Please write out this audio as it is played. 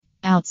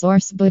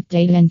outsource book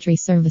data entry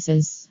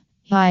services.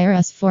 Hire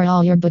us for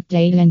all your book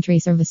data entry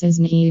services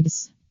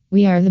needs.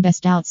 We are the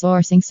best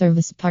outsourcing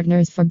service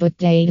partners for book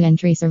data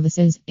entry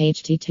services.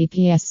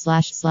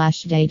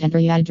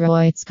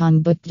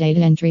 https://dateentry@droids.com book data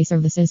entry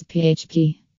services php